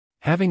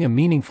Having a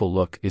meaningful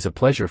look is a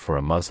pleasure for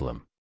a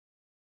Muslim.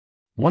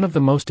 One of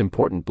the most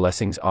important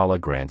blessings Allah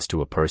grants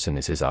to a person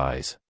is his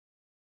eyes.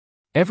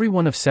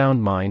 Everyone of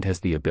sound mind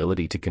has the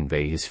ability to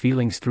convey his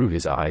feelings through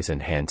his eyes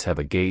and hence have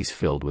a gaze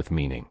filled with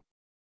meaning.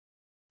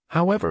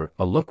 However,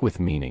 a look with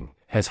meaning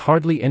has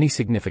hardly any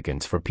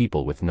significance for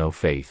people with no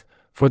faith,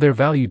 for their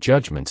value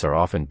judgments are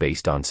often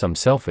based on some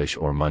selfish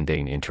or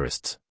mundane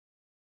interests.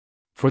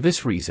 For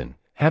this reason,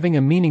 having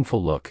a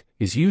meaningful look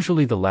is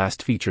usually the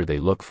last feature they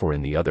look for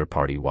in the other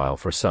party, while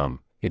for some,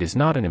 it is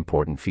not an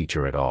important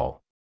feature at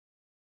all.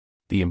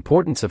 The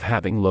importance of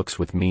having looks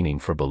with meaning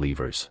for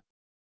believers.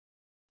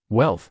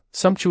 Wealth,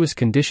 sumptuous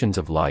conditions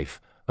of life,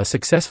 a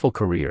successful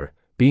career,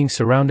 being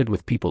surrounded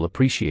with people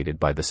appreciated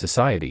by the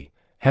society,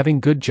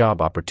 having good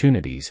job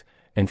opportunities,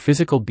 and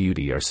physical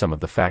beauty are some of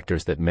the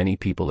factors that many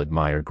people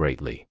admire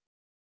greatly.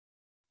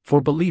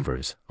 For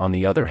believers, on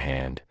the other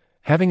hand,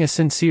 having a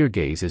sincere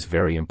gaze is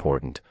very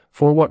important,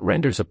 for what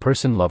renders a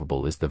person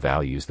lovable is the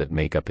values that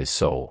make up his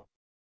soul.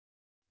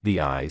 The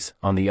eyes,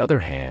 on the other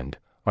hand,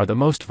 are the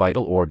most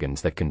vital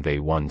organs that convey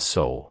one's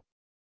soul.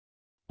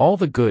 All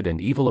the good and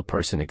evil a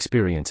person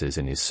experiences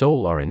in his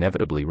soul are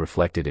inevitably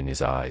reflected in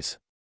his eyes.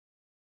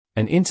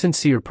 An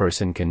insincere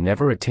person can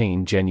never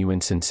attain genuine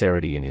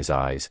sincerity in his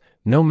eyes,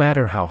 no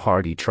matter how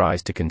hard he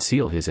tries to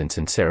conceal his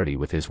insincerity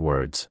with his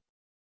words.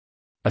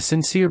 A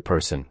sincere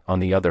person, on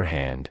the other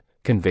hand,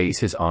 conveys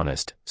his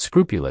honest,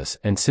 scrupulous,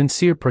 and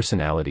sincere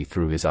personality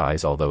through his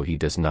eyes, although he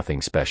does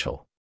nothing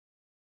special.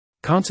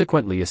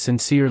 Consequently, a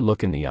sincere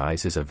look in the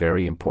eyes is a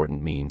very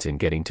important means in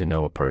getting to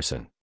know a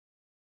person.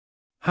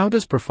 How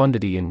does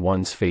profundity in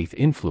one's faith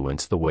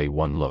influence the way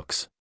one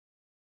looks?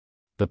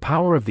 The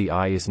power of the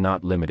eye is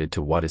not limited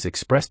to what is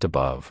expressed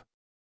above.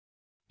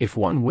 If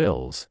one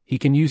wills, he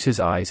can use his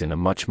eyes in a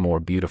much more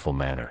beautiful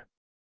manner.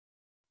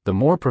 The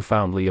more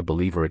profoundly a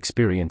believer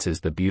experiences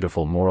the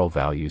beautiful moral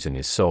values in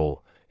his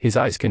soul, his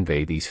eyes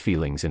convey these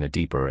feelings in a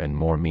deeper and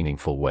more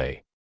meaningful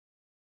way.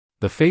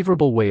 The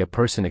favorable way a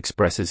person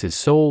expresses his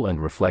soul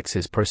and reflects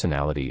his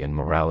personality and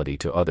morality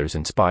to others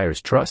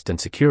inspires trust and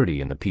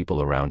security in the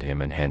people around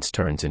him and hence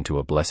turns into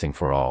a blessing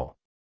for all.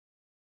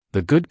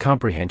 The good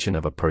comprehension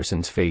of a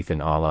person's faith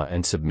in Allah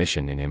and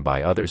submission in Him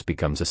by others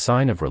becomes a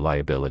sign of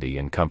reliability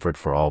and comfort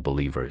for all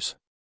believers.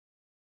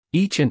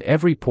 Each and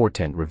every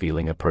portent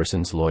revealing a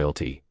person's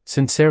loyalty,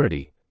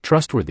 sincerity,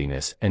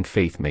 trustworthiness, and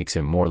faith makes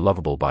him more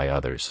lovable by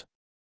others.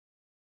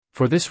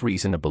 For this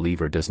reason, a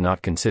believer does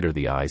not consider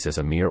the eyes as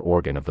a mere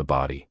organ of the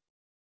body.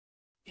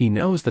 He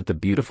knows that the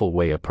beautiful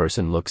way a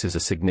person looks is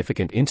a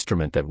significant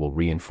instrument that will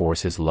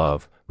reinforce his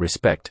love,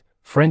 respect,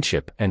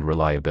 friendship, and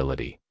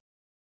reliability.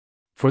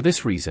 For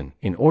this reason,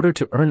 in order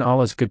to earn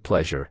Allah's good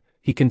pleasure,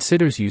 he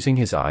considers using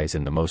his eyes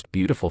in the most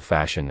beautiful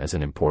fashion as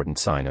an important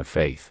sign of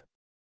faith.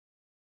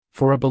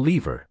 For a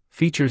believer,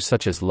 features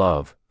such as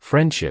love,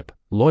 friendship,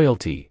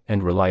 loyalty,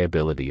 and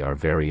reliability are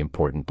very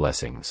important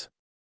blessings.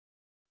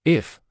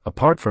 If,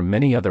 apart from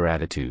many other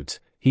attitudes,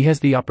 he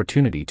has the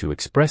opportunity to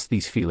express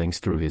these feelings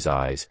through his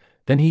eyes,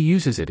 then he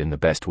uses it in the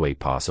best way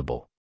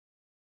possible.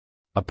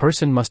 A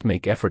person must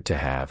make effort to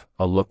have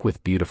a look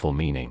with beautiful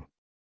meaning.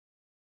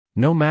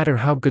 No matter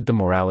how good the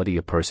morality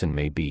a person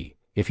may be,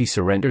 if he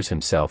surrenders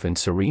himself in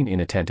serene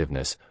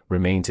inattentiveness,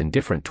 remains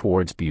indifferent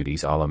towards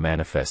beauties Allah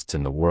manifests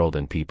in the world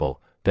and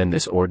people, then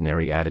this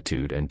ordinary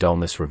attitude and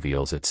dullness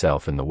reveals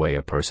itself in the way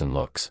a person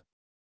looks.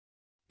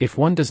 If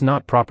one does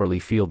not properly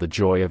feel the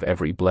joy of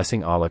every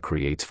blessing Allah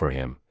creates for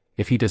him,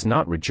 if he does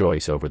not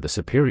rejoice over the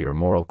superior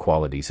moral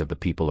qualities of the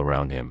people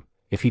around him,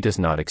 if he does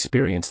not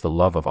experience the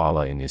love of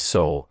Allah in his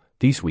soul,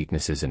 these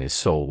weaknesses in his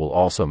soul will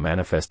also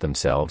manifest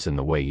themselves in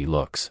the way he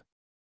looks.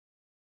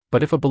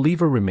 But if a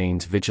believer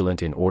remains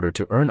vigilant in order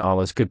to earn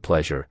Allah's good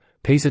pleasure,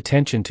 pays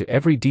attention to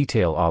every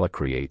detail Allah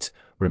creates,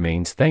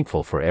 remains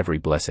thankful for every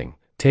blessing,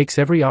 takes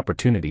every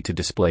opportunity to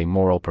display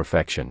moral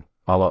perfection,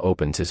 Allah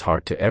opens his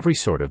heart to every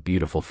sort of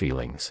beautiful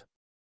feelings.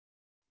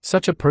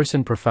 Such a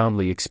person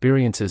profoundly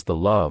experiences the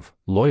love,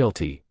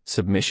 loyalty,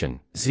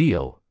 submission,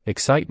 zeal,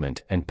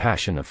 excitement, and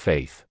passion of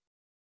faith.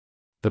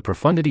 The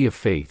profundity of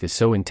faith is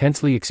so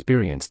intensely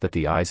experienced that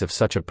the eyes of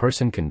such a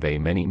person convey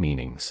many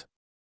meanings.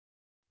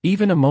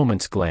 Even a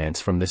moment's glance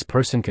from this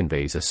person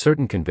conveys a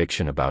certain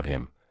conviction about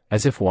him,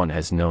 as if one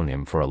has known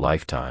him for a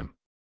lifetime.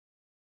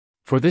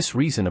 For this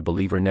reason, a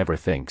believer never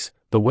thinks,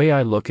 the way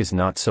I look is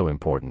not so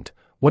important.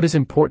 What is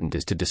important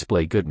is to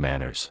display good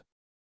manners.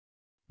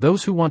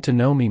 Those who want to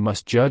know me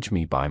must judge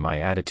me by my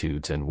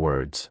attitudes and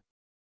words.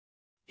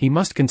 He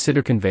must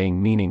consider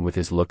conveying meaning with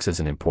his looks as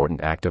an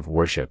important act of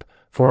worship,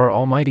 for our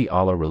Almighty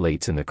Allah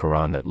relates in the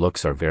Qur'an that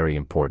looks are very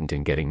important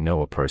in getting to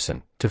know a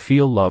person, to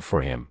feel love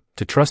for him,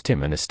 to trust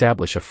him and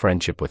establish a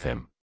friendship with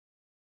him.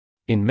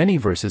 In many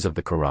verses of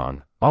the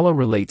Qur'an, Allah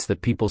relates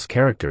that people's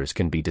characters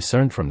can be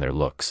discerned from their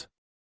looks.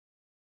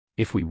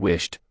 If we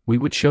wished, we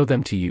would show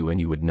them to you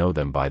and you would know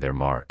them by their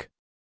mark.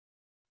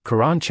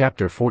 Qur'an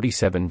chapter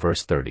 47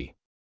 verse 30.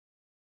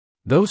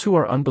 Those who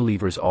are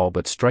unbelievers all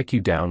but strike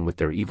you down with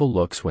their evil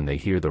looks when they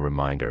hear the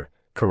reminder.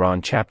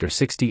 Qur'an chapter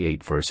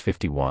 68 verse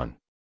 51.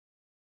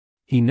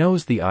 He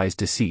knows the eye's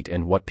deceit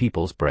and what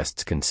people's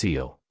breasts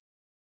conceal.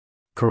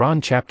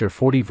 Qur'an chapter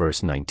 40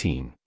 verse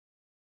 19.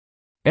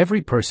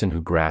 Every person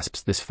who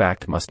grasps this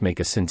fact must make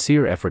a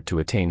sincere effort to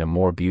attain a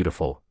more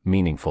beautiful,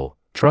 meaningful,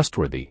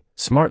 trustworthy,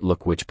 smart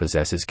look which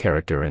possesses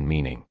character and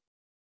meaning.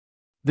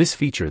 This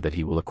feature that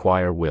he will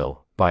acquire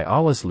will, by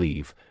Allah's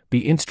leave,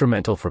 be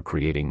instrumental for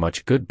creating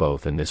much good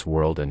both in this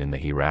world and in the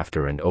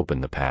hereafter and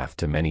open the path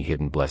to many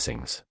hidden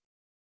blessings.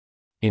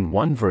 In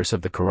one verse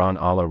of the Qur'an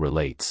Allah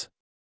relates,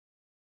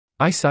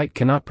 "Eyesight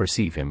cannot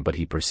perceive him but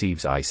he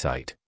perceives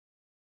eyesight.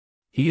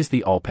 He is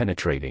the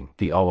all-penetrating,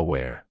 the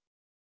all-aware."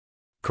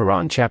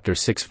 Qur'an chapter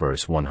 6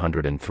 verse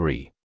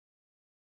 103.